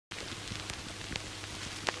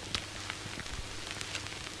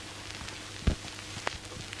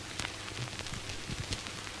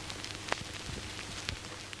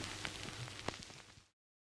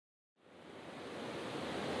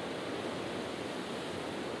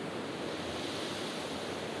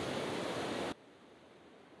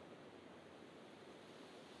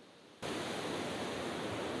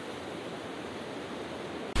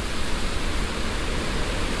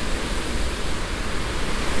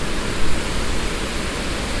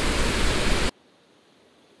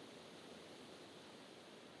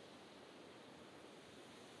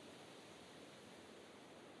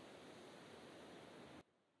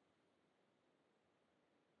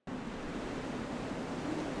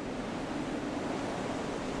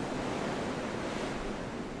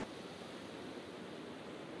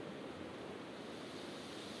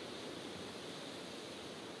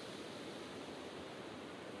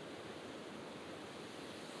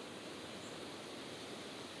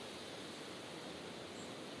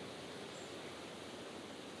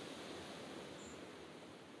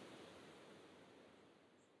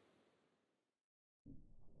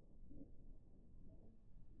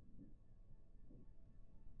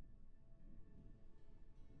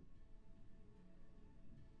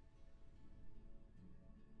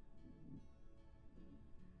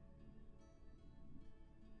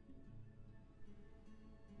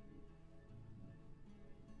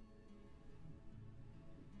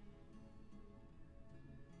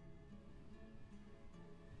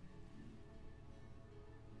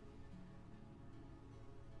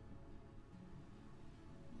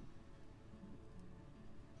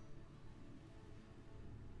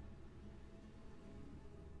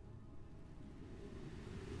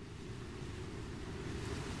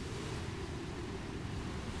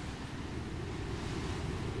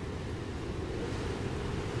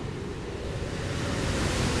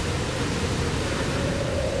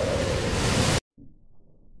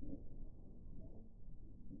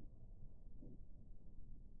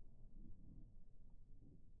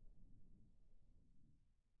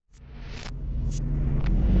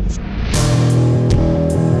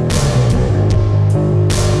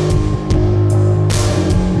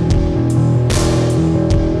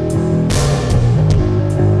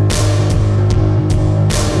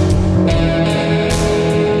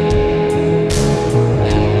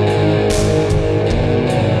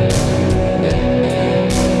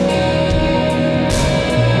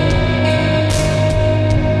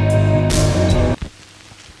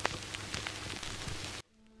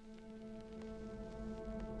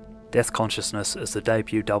Deathconsciousness is the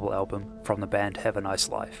debut double album from the band Have a Nice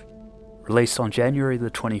Life. Released on January the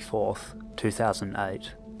 24th,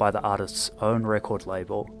 2008 by the artist's own record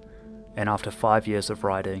label, and after 5 years of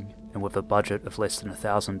writing and with a budget of less than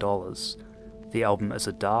 $1,000, the album is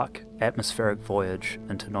a dark, atmospheric voyage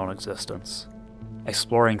into non-existence.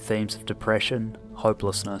 Exploring themes of depression,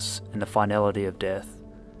 hopelessness, and the finality of death,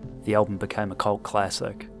 the album became a cult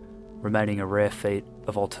classic, remaining a rare feat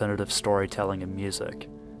of alternative storytelling and music,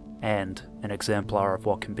 and an exemplar of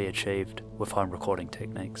what can be achieved with home recording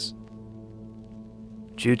techniques.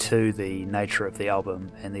 Due to the nature of the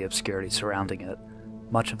album and the obscurity surrounding it,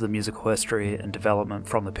 much of the musical history and development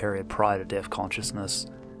from the period prior to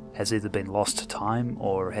Deathconsciousness has either been lost to time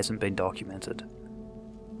or hasn't been documented.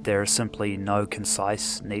 There is simply no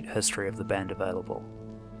concise, neat history of the band available.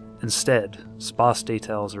 Instead, sparse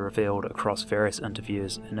details are revealed across various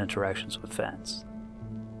interviews and interactions with fans.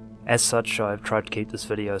 As such, I've tried to keep this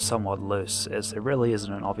video somewhat loose, as there really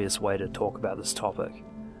isn't an obvious way to talk about this topic.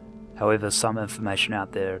 However, some information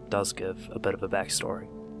out there does give a bit of a backstory.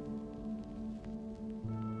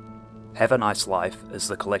 Have a Nice Life is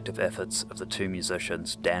the collective efforts of the two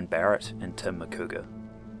musicians Dan Barrett and Tim McCougar.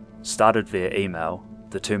 Started via email,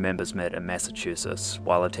 the two members met in Massachusetts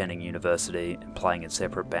while attending university and playing in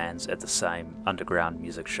separate bands at the same underground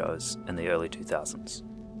music shows in the early 2000s.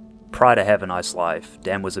 Prior to Have a Nice Life,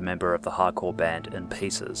 Dan was a member of the hardcore band In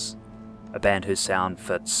Pieces, a band whose sound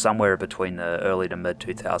fits somewhere between the early to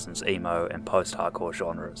mid-2000s emo and post-hardcore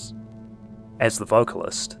genres. As the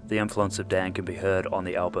vocalist, the influence of Dan can be heard on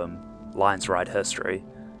the album Lines Write History,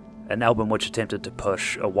 an album which attempted to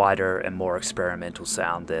push a wider and more experimental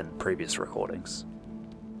sound than previous recordings.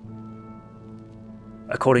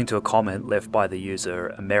 According to a comment left by the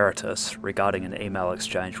user Emeritus regarding an email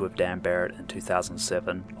exchange with Dan Barrett in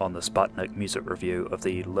 2007 on the Sputnik music review of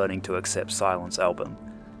the Learning to Accept Silence album,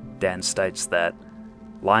 Dan states that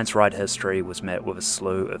Lines Write History was met with a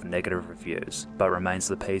slew of negative reviews, but remains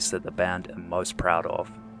the piece that the band are most proud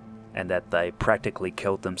of, and that they practically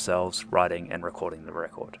killed themselves writing and recording the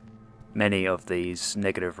record. Many of these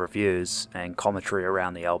negative reviews and commentary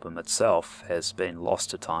around the album itself has been lost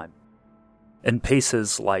to time. In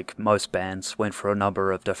Pieces, like most bands, went through a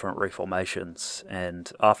number of different reformations,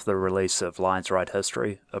 and after the release of Lines Write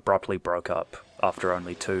History, abruptly broke up after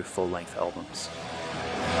only 2 full-length albums.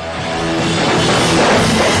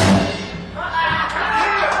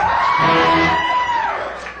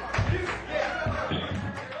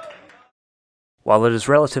 While it is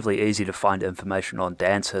relatively easy to find information on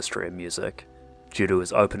Dan's history of music, due to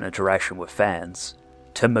his open interaction with fans,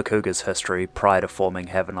 Tim McCougar's history prior to forming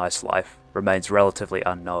Have a Nice Life remains relatively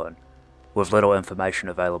unknown, with little information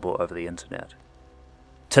available over the internet.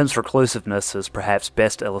 Tim's reclusiveness is perhaps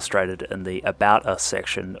best illustrated in the About Us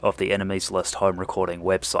section of the Enemies List home recording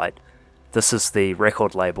website. This is the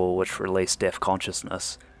record label which released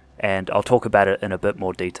Deathconsciousness, and I'll talk about it in a bit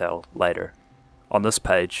more detail later. On this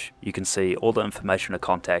page, you can see all the information to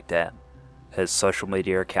contact Dan, his social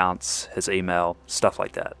media accounts, his email, stuff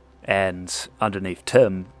like that. And underneath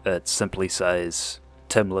Tim, it simply says,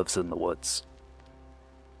 Tim lives in the woods.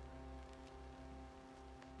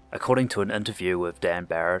 According to an interview with Dan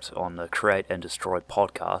Barrett on the Create and Destroy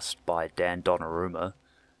podcast by Dan Donnarumma,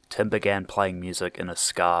 Tim began playing music in a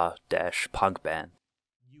ska-punk band.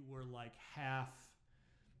 You were like half,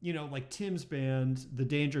 like Tim's band, the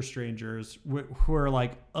Danger Strangers, who are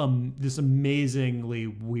like this amazingly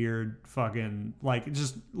weird fucking,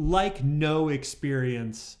 just like no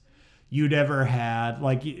experience you'd ever had.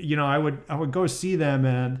 Like, I would go see them,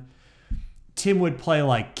 and Tim would play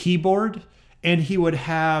like keyboard, and he would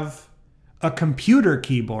have a computer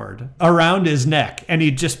keyboard around his neck, and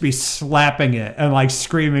he'd just be slapping it and like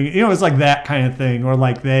screaming. It was like that kind of thing. Or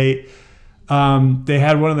like they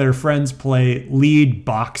had one of their friends play lead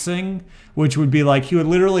boxing, which would be like he would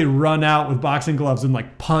literally run out with boxing gloves and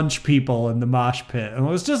like punch people in the mosh pit. And it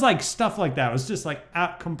was just like stuff like that. It was just like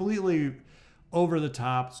completely over the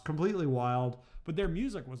top, completely wild. But their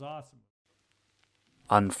music was awesome.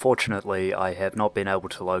 Unfortunately, I have not been able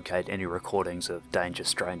to locate any recordings of Danger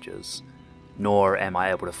Strangers, nor am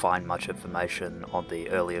I able to find much information on the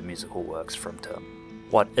earlier musical works from Tim.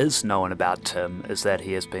 What is known about Tim is that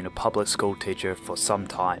he has been a public school teacher for some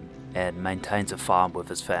time and maintains a farm with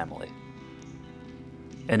his family.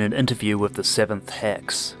 In an interview with the Seventh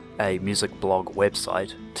Hex, a music blog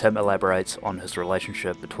website, Tim elaborates on his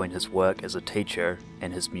relationship between his work as a teacher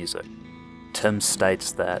and his music. Tim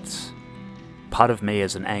states that, "Part of me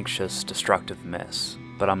is an anxious, destructive mess,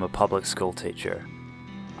 but I'm a public school teacher.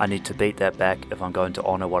 I need to beat that back if I'm going to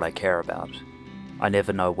honor what I care about. I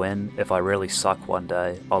never know when, if I really suck one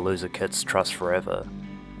day, I'll lose a kid's trust forever,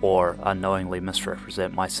 or unknowingly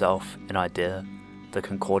misrepresent myself, an idea, the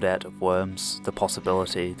Concordat of Worms, the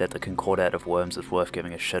possibility that the Concordat of Worms is worth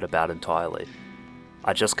giving a shit about entirely.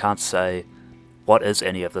 I just can't say, what is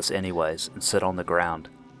any of this anyways, and sit on the ground,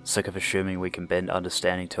 sick of assuming we can bend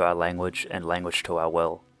understanding to our language and language to our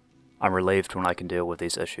will. I'm relieved when I can deal with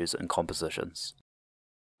these issues in compositions.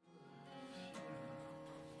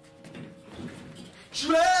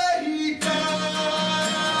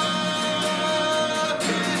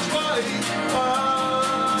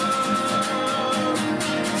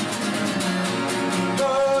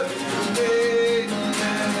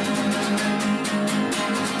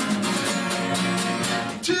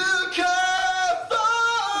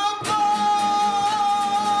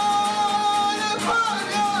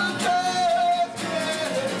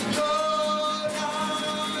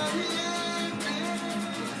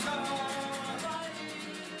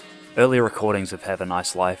 Early recordings of Have a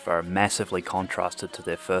Nice Life are massively contrasted to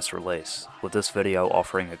their first release, with this video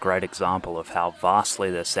offering a great example of how vastly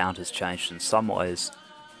their sound has changed in some ways,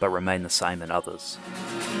 but remained the same in others.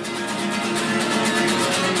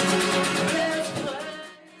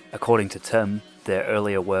 According to Tim, their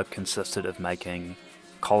earlier work consisted of making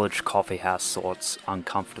college coffeehouse sorts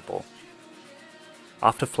uncomfortable.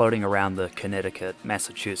 After floating around the Connecticut,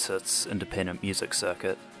 Massachusetts independent music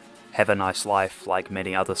circuit, Have a Nice Life, like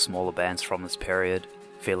many other smaller bands from this period,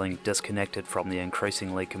 feeling disconnected from the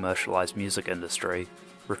increasingly commercialized music industry,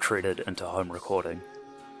 retreated into home recording.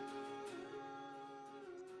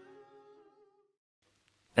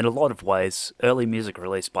 In a lot of ways, early music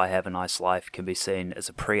released by Have a Nice Life can be seen as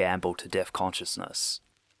a preamble to Deathconsciousness.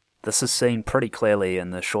 This is seen pretty clearly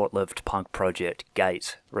in the short-lived punk project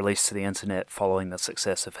Gate, released to the internet following the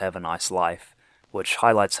success of Have a Nice Life, which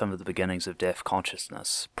highlights some of the beginnings of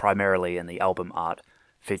Deathconsciousness, primarily in the album art,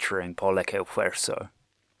 featuring Por la que Fuerzo.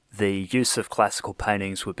 The use of classical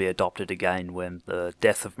paintings would be adopted again when the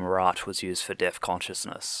Death of Marat was used for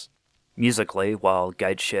Deathconsciousness. Musically, while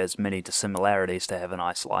Gate shares many dissimilarities to Have a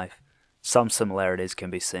Nice Life, some similarities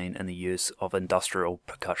can be seen in the use of industrial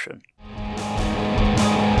percussion.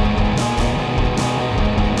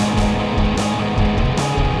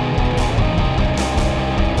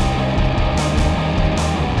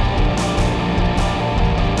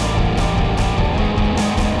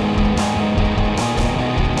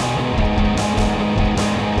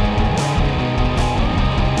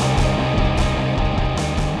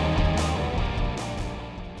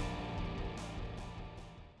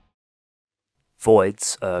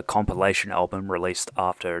 Voids, a compilation album released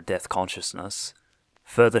after Deathconsciousness,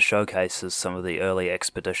 further showcases some of the early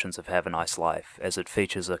expeditions of Have a Nice Life, as it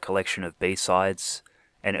features a collection of B-sides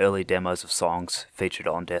and early demos of songs featured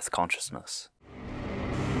on Deathconsciousness.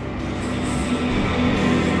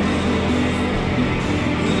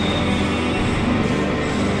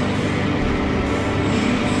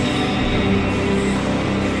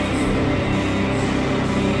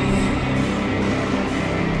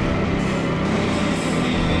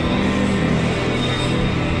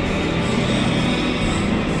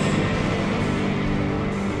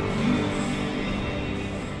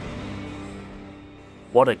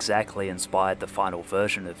 What exactly inspired the final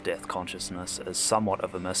version of Deathconsciousness is somewhat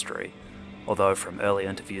of a mystery, although from early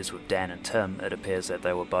interviews with Dan and Tim it appears that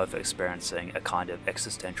they were both experiencing a kind of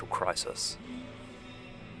existential crisis.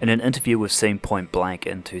 In an interview with Scene Point Blank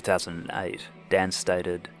in 2008, Dan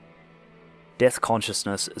stated,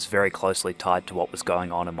 "Deathconsciousness is very closely tied to what was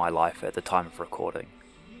going on in my life at the time of recording.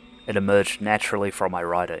 It emerged naturally from my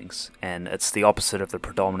writings, and it's the opposite of the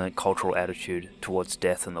predominant cultural attitude towards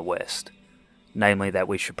death in the West. Namely that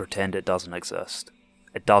we should pretend it doesn't exist.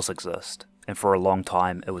 It does exist, and for a long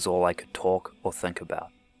time it was all I could talk or think about."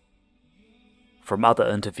 From other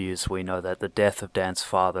interviews we know that the death of Dan's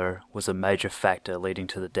father was a major factor leading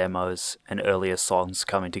to the demos and earlier songs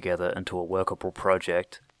coming together into a workable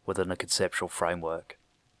project within a conceptual framework,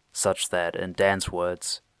 such that, in Dan's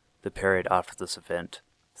words, the period after this event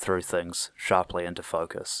threw things sharply into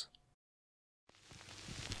focus.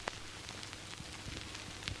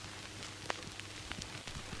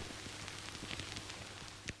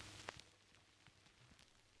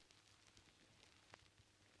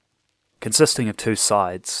 Consisting of two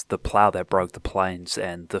sides, The Plough That Broke the Plains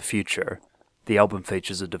and The Future, the album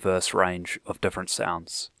features a diverse range of different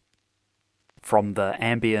sounds. From the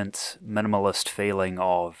ambient, minimalist feeling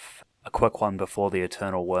of A Quick One Before the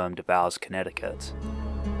Eternal Worm Devours Connecticut,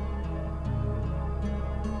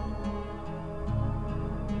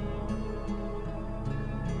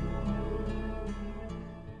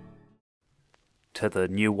 to the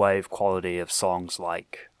new wave quality of songs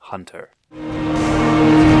like Hunter.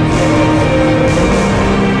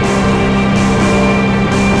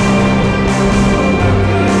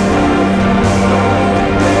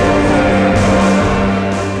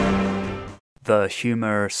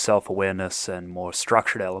 humour, self-awareness, and more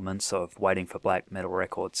structured elements of waiting for black metal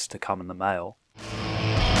records to come in the mail.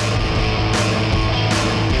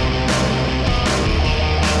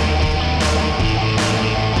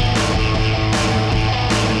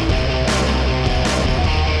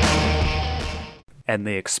 And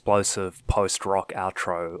the explosive post-rock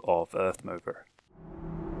outro of Earthmover.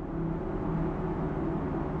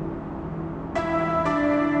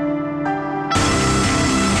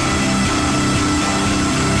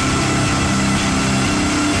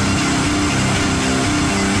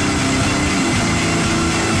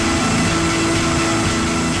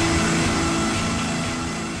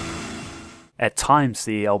 At times,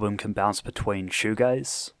 the album can bounce between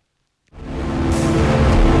shoegaze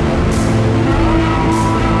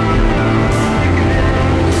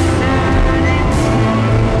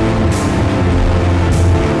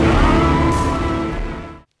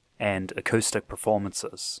and acoustic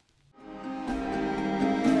performances.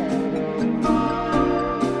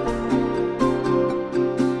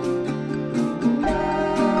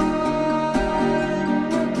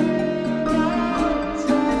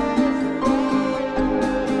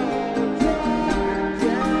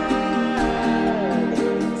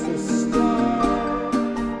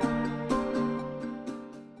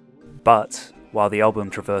 But, while the album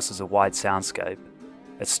traverses a wide soundscape,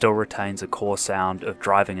 it still retains a core sound of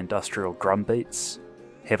driving industrial drum beats,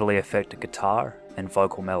 heavily affected guitar, and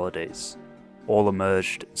vocal melodies, all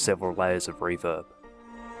immersed in several layers of reverb.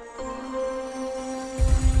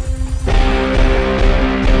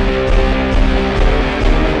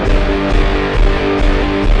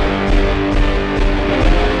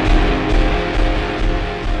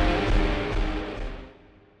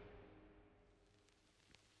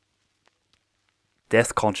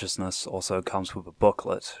 Deathconsciousness also comes with a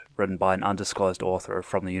booklet written by an undisclosed author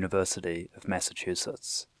from the University of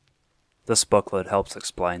Massachusetts. This booklet helps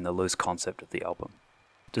explain the loose concept of the album.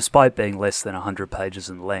 Despite being less than 100 pages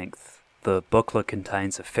in length, the booklet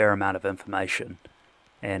contains a fair amount of information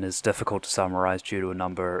and is difficult to summarize due to a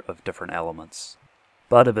number of different elements.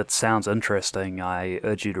 But if it sounds interesting, I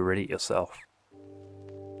urge you to read it yourself.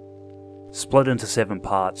 Split into 7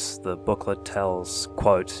 parts, the booklet tells,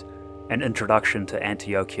 quote, an introduction to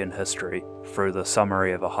Antiochian history through the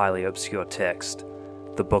summary of a highly obscure text,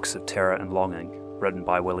 The Books of Terror and Longing, written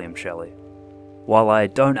by William Shelley. While I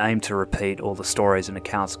don't aim to repeat all the stories and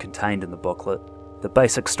accounts contained in the booklet, the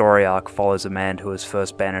basic story arc follows a man who is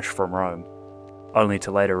first banished from Rome, only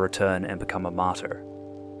to later return and become a martyr.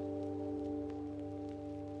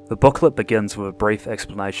 The booklet begins with a brief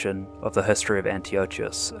explanation of the history of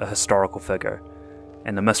Antiochus, a historical figure,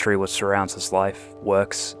 and the mystery which surrounds his life,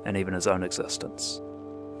 works, and even his own existence.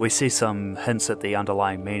 We see some hints at the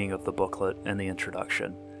underlying meaning of the booklet in the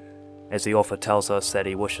introduction, as the author tells us that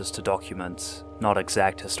he wishes to document not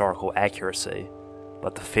exact historical accuracy,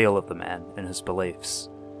 but the feel of the man and his beliefs,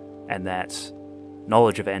 and that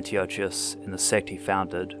knowledge of Antiochus and the sect he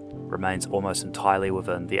founded remains almost entirely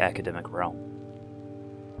within the academic realm.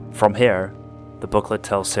 From here, the booklet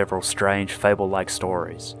tells several strange, fable-like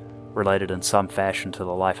stories, related in some fashion to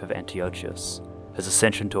the life of Antiochus, his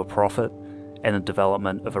ascension to a prophet, and the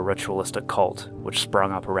development of a ritualistic cult which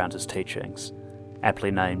sprung up around his teachings,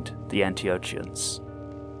 aptly named the Antiochians.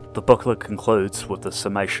 The booklet concludes with the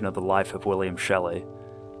summation of the life of William Shelley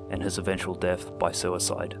and his eventual death by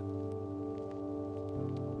suicide.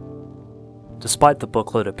 Despite the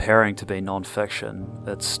booklet appearing to be non-fiction,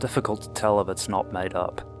 it's difficult to tell if it's not made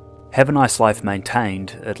up. Have a Nice Life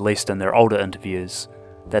maintained, at least in their older interviews,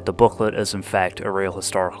 that the booklet is in fact a real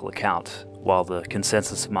historical account, while the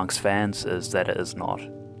consensus amongst fans is that it is not.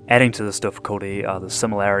 Adding to this difficulty are the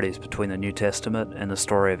similarities between the New Testament and the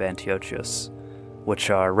story of Antiochus, which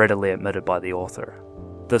are readily admitted by the author.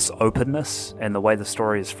 This openness and the way the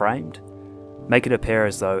story is framed make it appear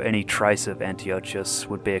as though any trace of Antiochus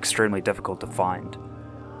would be extremely difficult to find,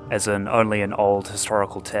 as in only in old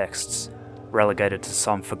historical texts relegated to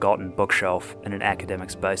some forgotten bookshelf in an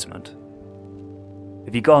academic's basement.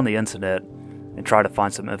 If you go on the internet and try to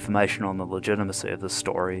find some information on the legitimacy of this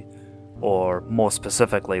story, or more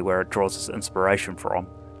specifically where it draws its inspiration from,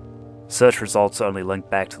 search results only link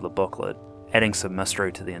back to the booklet, adding some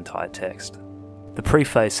mystery to the entire text. The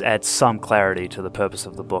preface adds some clarity to the purpose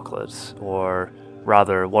of the booklet, or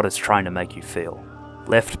rather what it's trying to make you feel.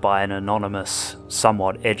 Left by an anonymous,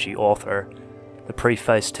 somewhat edgy author, the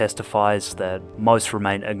preface testifies that most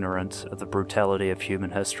remain ignorant of the brutality of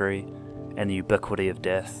human history and the ubiquity of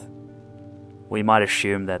death. We might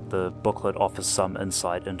assume that the booklet offers some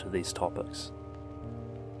insight into these topics.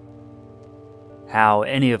 How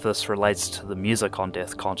any of this relates to the music on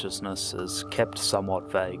Deathconsciousness is kept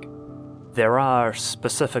somewhat vague. There are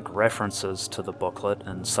specific references to the booklet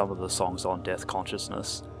in some of the songs on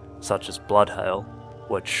Deathconsciousness, such as Bloodhail,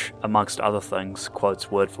 which, amongst other things, quotes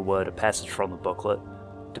word for word a passage from the booklet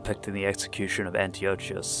depicting the execution of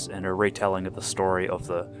Antiochus and a retelling of the story of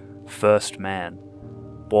the first man,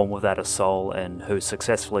 born without a soul and who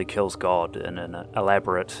successfully kills God in an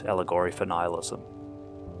elaborate allegory for nihilism.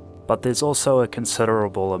 But there's also a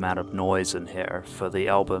considerable amount of noise in here for the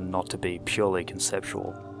album not to be purely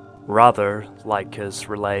conceptual. Rather, like is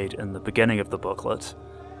relayed in the beginning of the booklet,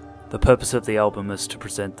 the purpose of the album is to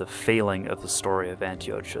present the feeling of the story of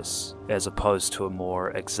Antiochus, as opposed to a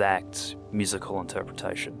more exact musical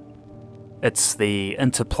interpretation. It's the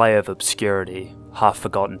interplay of obscurity,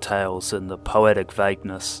 half-forgotten tales, and the poetic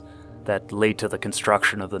vagueness that lead to the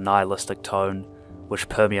construction of the nihilistic tone which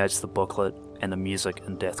permeates the booklet and the music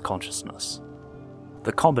in Deathconsciousness.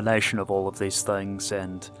 The combination of all of these things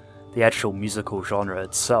and the actual musical genre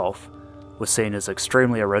itself was seen as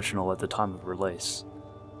extremely original at the time of release.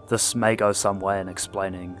 This may go some way in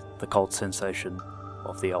explaining the cult sensation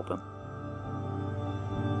of the album.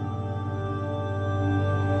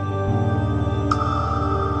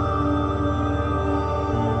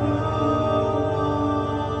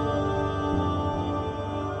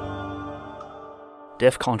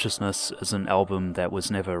 Deathconsciousness is an album that was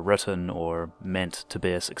never written or meant to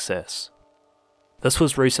be a success. This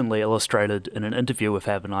was recently illustrated in an interview with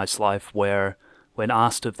Have a Nice Life where, when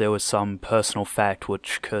asked if there was some personal fact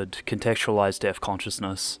which could contextualize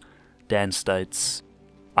Deathconsciousness, Dan states,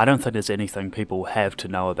 "I don't think there's anything people have to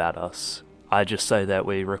know about us. I just say that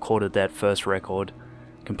we recorded that first record,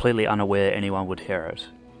 completely unaware anyone would hear it.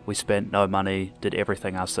 We spent no money, did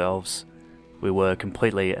everything ourselves. We were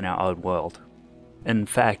completely in our own world." In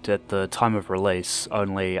fact, at the time of release,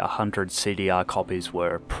 only 100 CDR copies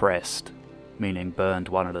were pressed, meaning burned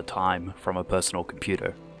one at a time from a personal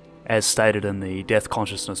computer. As stated in the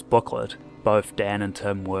Deathconsciousness booklet, both Dan and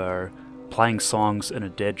Tim were playing songs in a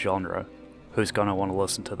dead genre. Who's gonna want to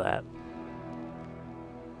listen to that?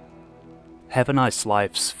 Have a Nice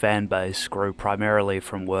Life's fan base grew primarily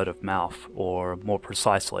from word of mouth, or more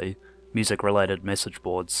precisely, music-related message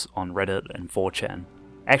boards on Reddit and 4chan.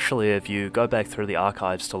 Actually, if you go back through the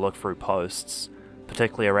archives to look through posts,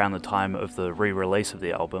 particularly around the time of the re-release of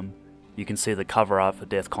the album, you can see the cover art for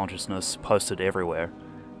Deathconsciousness posted everywhere,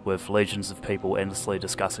 with legions of people endlessly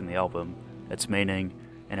discussing the album, its meaning,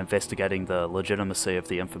 and investigating the legitimacy of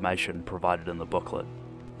the information provided in the booklet.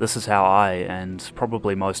 This is how I, and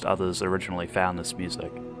probably most others, originally found this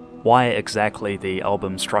music. Why exactly the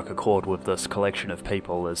album struck a chord with this collection of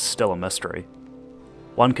people is still a mystery.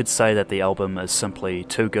 One could say that the album is simply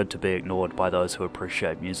too good to be ignored by those who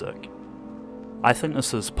appreciate music. I think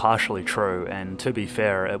this is partially true, and to be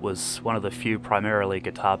fair, it was one of the few primarily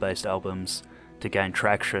guitar-based albums to gain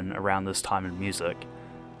traction around this time in music,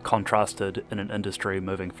 contrasted in an industry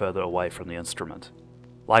moving further away from the instrument.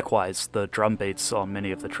 Likewise, the drum beats on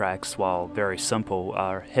many of the tracks, while very simple,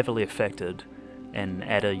 are heavily affected and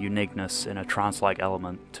add a uniqueness and a trance-like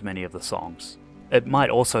element to many of the songs. It might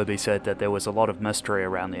also be said that there was a lot of mystery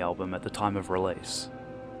around the album at the time of release.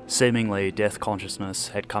 Seemingly, Deathconsciousness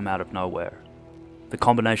had come out of nowhere. The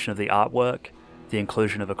combination of the artwork, the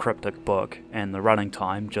inclusion of a cryptic book, and the running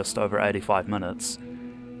time, just over 85 minutes,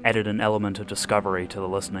 added an element of discovery to the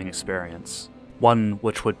listening experience, one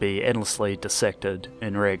which would be endlessly dissected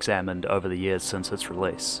and re-examined over the years since its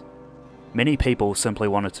release. Many people simply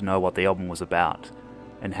wanted to know what the album was about,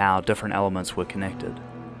 and how different elements were connected.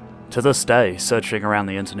 To this day, searching around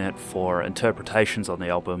the internet for interpretations on the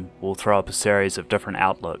album will throw up a series of different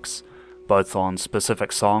outlooks, both on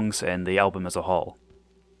specific songs and the album as a whole.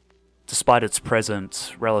 Despite its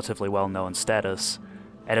present, relatively well-known status,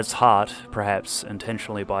 at its heart, perhaps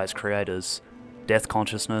intentionally by its creators,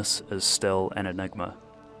 Deathconsciousness is still an enigma.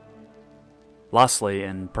 Lastly,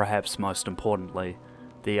 and perhaps most importantly,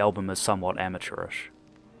 the album is somewhat amateurish.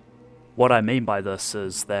 What I mean by this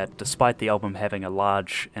is that despite the album having a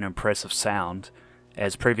large and impressive sound,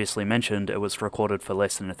 as previously mentioned, it was recorded for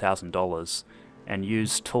less than $1,000, and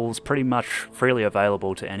used tools pretty much freely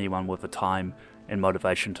available to anyone with the time and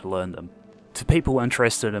motivation to learn them. To people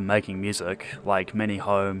interested in making music, like many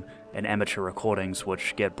home and amateur recordings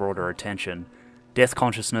which get broader attention,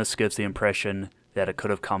 Deathconsciousness gives the impression that it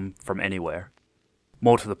could have come from anywhere.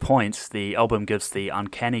 More to the point, the album gives the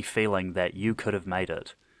uncanny feeling that you could have made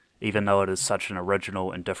it, even though it is such an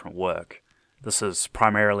original and different work. This is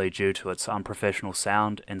primarily due to its unprofessional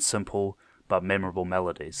sound and simple but memorable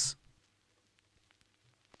melodies.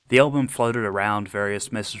 The album floated around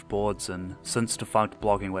various message boards and since-defunct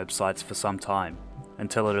blogging websites for some time,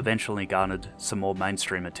 until it eventually garnered some more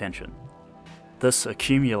mainstream attention. This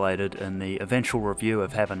accumulated in the eventual review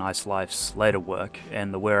of Have a Nice Life's later work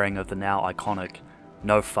and the wearing of the now iconic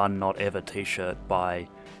No Fun Not Ever t-shirt by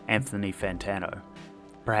Anthony Fantano,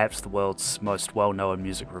 perhaps the world's most well-known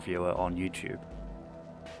music reviewer on YouTube.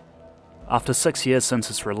 After 6 years since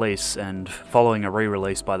its release, and following a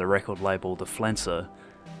re-release by the record label The Flenser,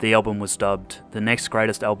 the album was dubbed the next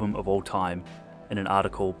greatest album of all time in an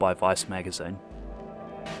article by Vice magazine.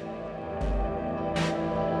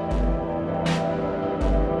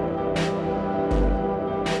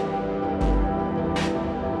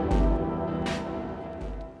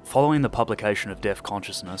 Following the publication of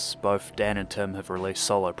Deathconsciousness, both Dan and Tim have released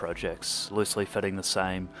solo projects, loosely fitting the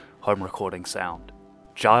same home recording sound.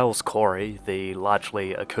 Giles Corey, the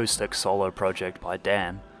largely acoustic solo project by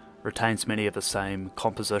Dan, retains many of the same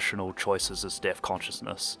compositional choices as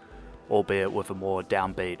Deathconsciousness, albeit with a more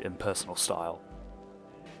downbeat and personal style.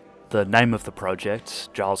 The name of the project,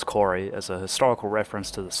 Giles Corey, is a historical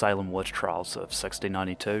reference to the Salem witch trials of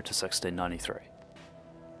 1692 to 1693.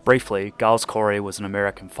 Briefly, Giles Corey was an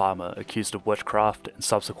American farmer accused of witchcraft and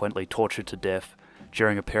subsequently tortured to death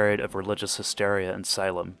during a period of religious hysteria in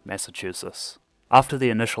Salem, Massachusetts. After the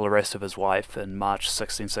initial arrest of his wife in March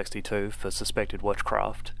 1662 for suspected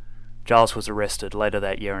witchcraft, Giles was arrested later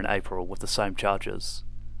that year in April with the same charges.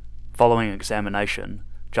 Following examination,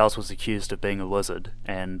 Giles was accused of being a wizard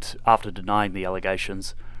and, after denying the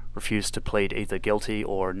allegations, refused to plead either guilty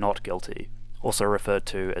or not guilty, also referred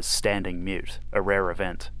to as standing mute, a rare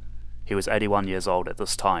event. He was 81 years old at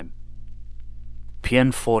this time.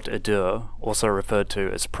 Peine forte et dure, also referred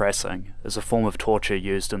to as pressing, is a form of torture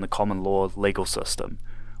used in the common law legal system,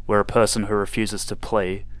 where a person who refuses to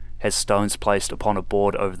plea has stones placed upon a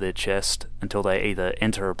board over their chest until they either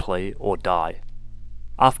enter a plea or die.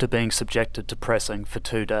 After being subjected to pressing for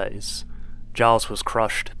 2 days, Giles was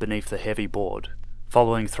crushed beneath the heavy board,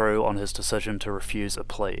 following through on his decision to refuse a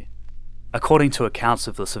plea. According to accounts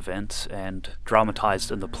of this event, and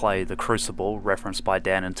dramatised in the play The Crucible, referenced by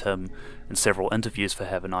Dan and Tim in several interviews for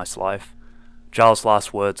Have a Nice Life, Giles'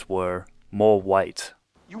 last words were, "More weight."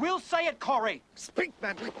 You will say it, Corey! Speak,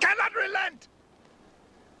 man, we cannot relent!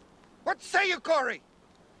 What say you, Corey?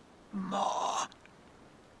 More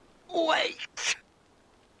weight!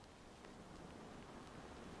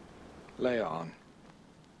 Lay on.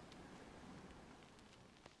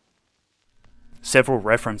 Several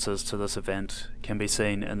references to this event can be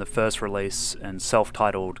seen in the first release and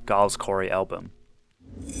self-titled Giles Corey album.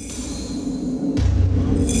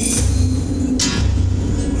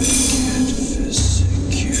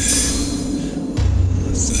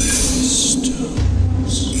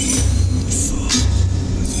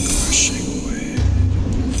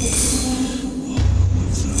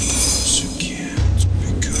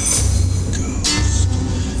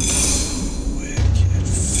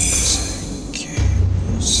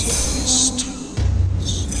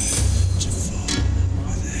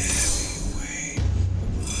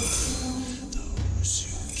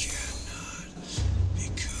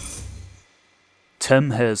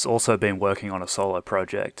 Tim has also been working on a solo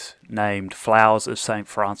project named Flowers of St.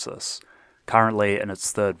 Francis, currently in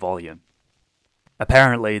its 3rd volume.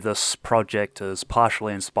 Apparently this project is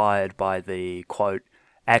partially inspired by the, quote,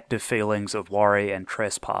 active feelings of worry and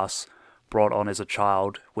trespass brought on as a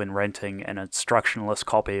child when renting an instructionless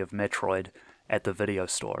copy of Metroid at the video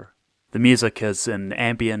store. The music is an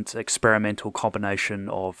ambient, experimental combination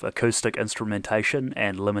of acoustic instrumentation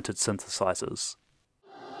and limited synthesizers.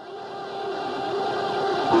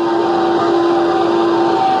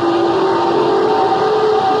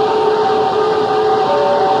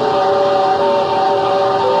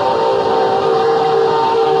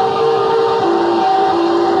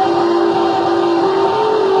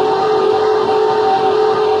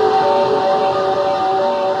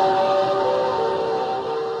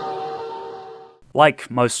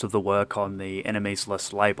 Like most of the work on the Enemies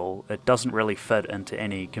List label, it doesn't really fit into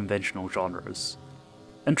any conventional genres.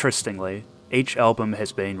 Interestingly, each album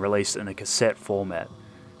has been released in a cassette format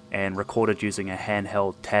and recorded using a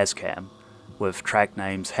handheld Tascam, with track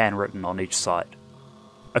names handwritten on each side.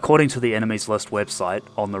 According to the Enemies List website,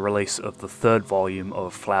 on the release of the 3rd volume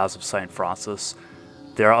of Flowers of St. Francis,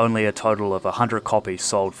 there are only a total of 100 copies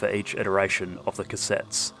sold for each iteration of the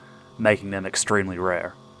cassettes, making them extremely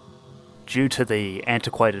rare. Due to the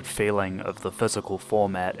antiquated feeling of the physical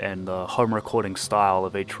format and the home recording style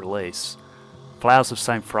of each release, Flowers of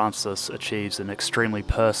St. Francis achieves an extremely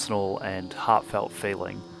personal and heartfelt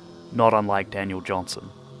feeling, not unlike Daniel Johnston.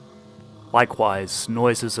 Likewise,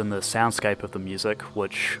 noises in the soundscape of the music,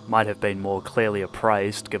 which might have been more clearly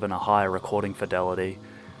appraised given a higher recording fidelity,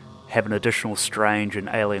 have an additional strange and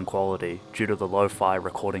alien quality due to the lo-fi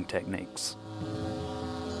recording techniques.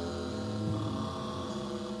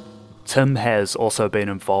 Tim has also been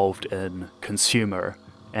involved in Consumer,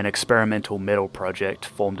 an experimental metal project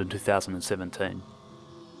formed in 2017.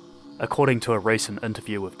 According to a recent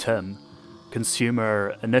interview with Tim,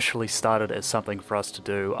 Consumer initially started as something for us to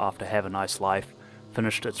do after Have a Nice Life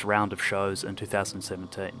finished its round of shows in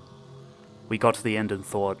 2017. We got to the end and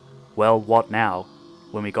thought, well, what now?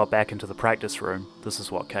 When we got back into the practice room, this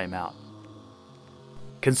is what came out.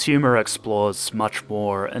 Consumer explores much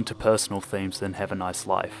more interpersonal themes than Have a Nice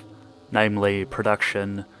Life, namely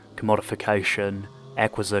production, commodification,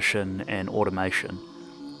 acquisition, and automation.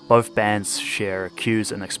 Both bands share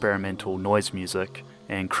cues in experimental noise music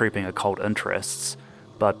and creeping occult interests,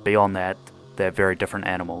 but beyond that, they're very different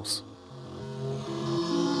animals.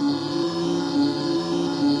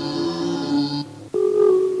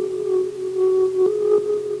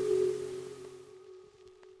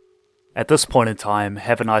 At this point in time,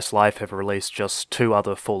 Have a Nice Life have released just 2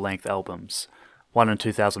 other full-length albums, one in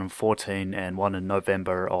 2014 and one in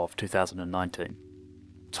November of 2019.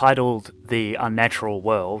 Titled The Unnatural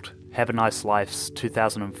World, Have a Nice Life's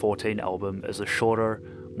 2014 album is a shorter,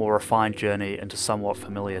 more refined journey into somewhat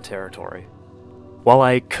familiar territory. While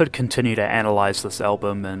I could continue to analyze this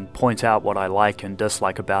album and point out what I like and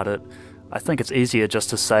dislike about it, I think it's easier just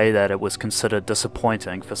to say that it was considered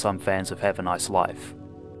disappointing for some fans of Have a Nice Life.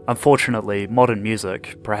 Unfortunately, modern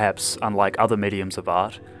music, perhaps unlike other mediums of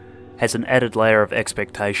art, has an added layer of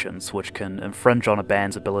expectations which can infringe on a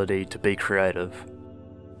band's ability to be creative.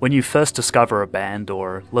 When you first discover a band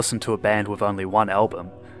or listen to a band with only one album,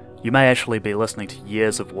 you may actually be listening to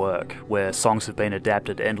years of work where songs have been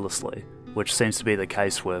adapted endlessly, which seems to be the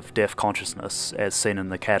case with Deathconsciousness as seen in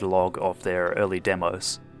the catalogue of their early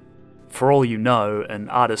demos. For all you know, an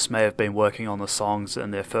artist may have been working on the songs in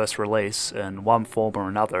their first release in one form or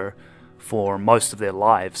another for most of their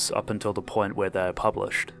lives up until the point where they are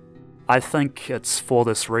published. I think it's for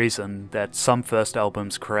this reason that some first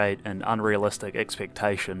albums create an unrealistic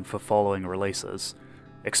expectation for following releases,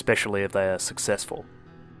 especially if they are successful.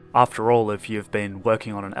 After all, if you've been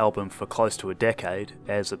working on an album for close to a decade,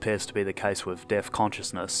 as appears to be the case with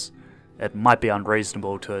Deathconsciousness, it might be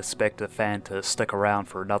unreasonable to expect a fan to stick around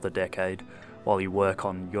for another decade while you work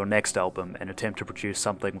on your next album and attempt to produce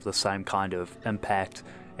something with the same kind of impact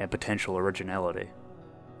and potential originality.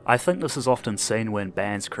 I think this is often seen when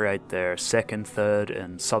bands create their second, third,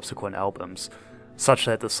 and subsequent albums, such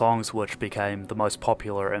that the songs which became the most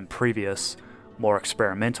popular in previous, more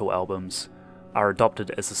experimental albums are adopted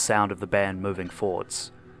as the sound of the band moving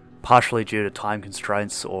forwards, partially due to time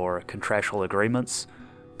constraints or contractual agreements,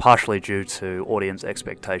 partially due to audience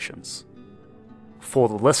expectations. For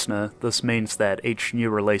the listener, this means that each new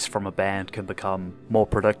release from a band can become more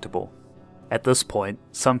predictable. At this point,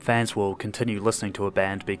 some fans will continue listening to a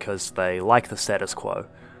band because they like the status quo,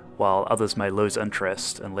 while others may lose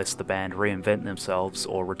interest unless the band reinvent themselves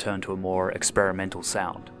or return to a more experimental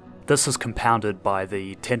sound. This is compounded by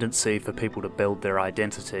the tendency for people to build their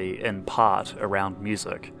identity in part around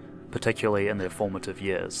music, particularly in their formative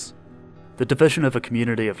years. The division of a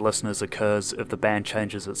community of listeners occurs if the band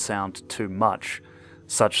changes its sound too much,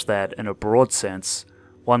 such that, in a broad sense,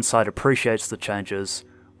 one side appreciates the changes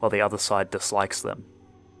while the other side dislikes them.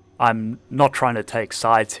 I'm not trying to take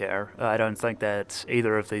sides here. I don't think that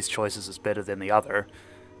either of these choices is better than the other.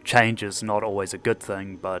 Change is not always a good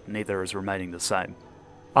thing, but neither is remaining the same.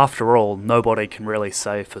 After all, nobody can really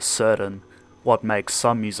say for certain what makes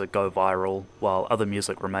some music go viral while other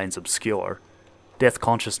music remains obscure.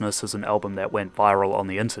 Deathconsciousness is an album that went viral on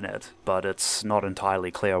the internet, but it's not entirely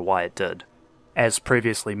clear why it did. As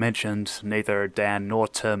previously mentioned, neither Dan nor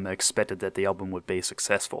Tim expected that the album would be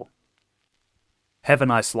successful. Have a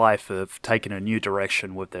Nice Life have taken a new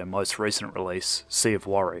direction with their most recent release, Sea of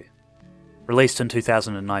Worry. Released in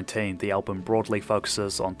 2019, the album broadly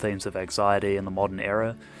focuses on themes of anxiety in the modern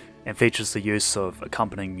era and features the use of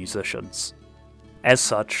accompanying musicians. As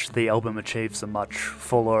such, the album achieves a much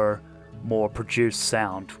fuller, more produced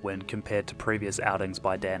sound when compared to previous outings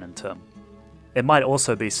by Dan and Tim. It might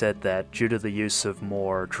also be said that, due to the use of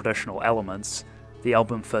more traditional elements, the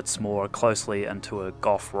album fits more closely into a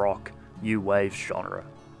goth rock, new wave genre.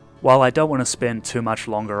 While I don't want to spend too much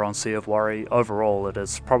longer on Sea of Worry, overall it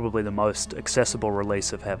is probably the most accessible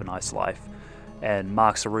release of Have a Nice Life, and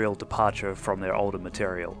marks a real departure from their older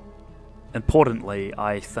material. Importantly,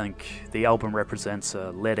 I think the album represents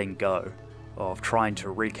a letting go of trying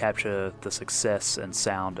to recapture the success and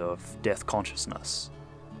sound of Deathconsciousness.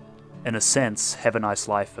 In a sense, Have a Nice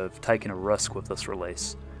Life have taken a risk with this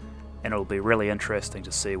release, and it'll be really interesting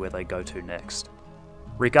to see where they go to next.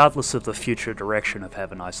 Regardless of the future direction of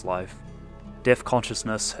Have a Nice Life,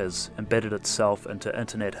 Deathconsciousness has embedded itself into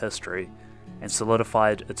internet history and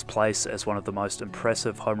solidified its place as one of the most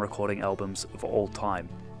impressive home recording albums of all time.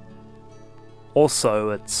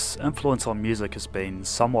 Also, its influence on music has been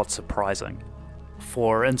somewhat surprising.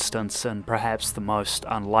 For instance, in perhaps the most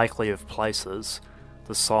unlikely of places,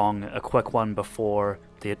 the song A Quick One Before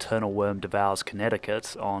the Eternal Worm Devours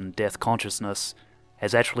Connecticut on Deathconsciousness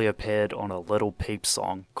has actually appeared on a Little Peep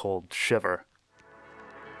song called Shiver.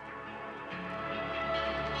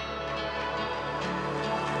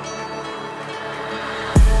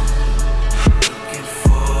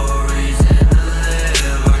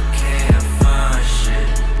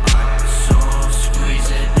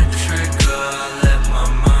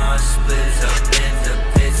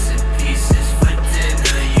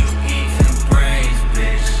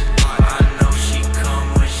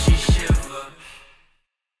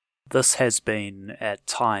 This has been, at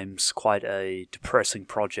times, quite a depressing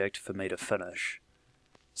project for me to finish.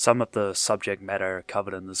 Some of the subject matter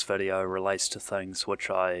covered in this video relates to things which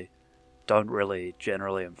I don't really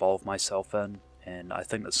generally involve myself in, and I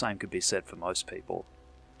think the same could be said for most people.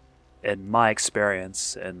 In my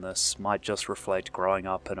experience, and this might just reflect growing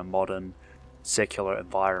up in a modern, secular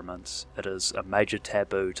environment, it is a major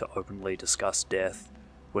taboo to openly discuss death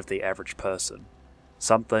with the average person.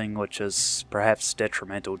 Something which is perhaps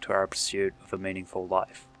detrimental to our pursuit of a meaningful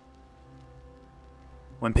life.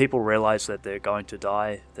 When people realize that they're going to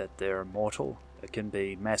die, that they're immortal, it can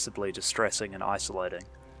be massively distressing and isolating.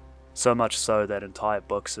 So much so that entire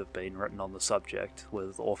books have been written on the subject,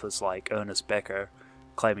 with authors like Ernest Becker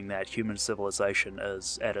claiming that human civilization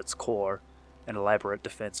is, at its core, an elaborate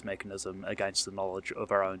defense mechanism against the knowledge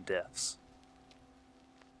of our own deaths.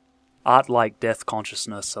 Art like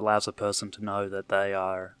Deathconsciousness allows a person to know that they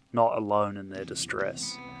are not alone in their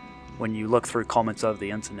distress. When you look through comments over the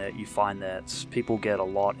internet, you find that people get a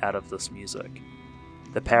lot out of this music.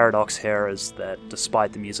 The paradox here is that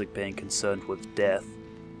despite the music being concerned with death,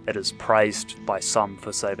 it is praised by some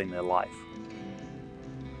for saving their life.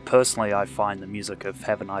 Personally, I find the music of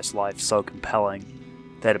Have a Nice Life so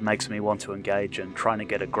compelling that it makes me want to engage in trying to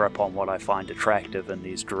get a grip on what I find attractive in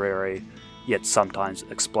these dreary, yet sometimes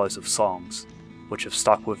explosive songs, which have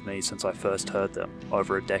stuck with me since I first heard them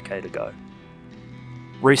over a decade ago.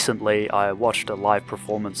 Recently, I watched a live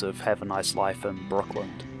performance of Have a Nice Life in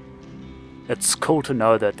Brooklyn. It's cool to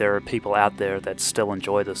know that there are people out there that still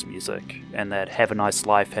enjoy this music, and that Have a Nice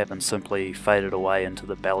Life haven't simply faded away into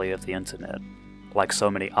the belly of the internet, like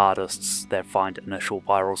so many artists that find initial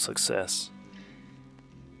viral success.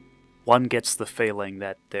 One gets the feeling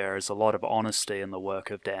that there is a lot of honesty in the work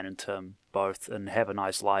of Dan and Tim, both in Have a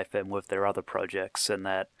Nice Life and with their other projects, and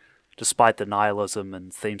that, despite the nihilism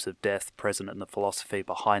and themes of death present in the philosophy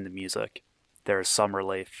behind the music, there is some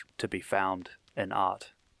relief to be found in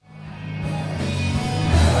art.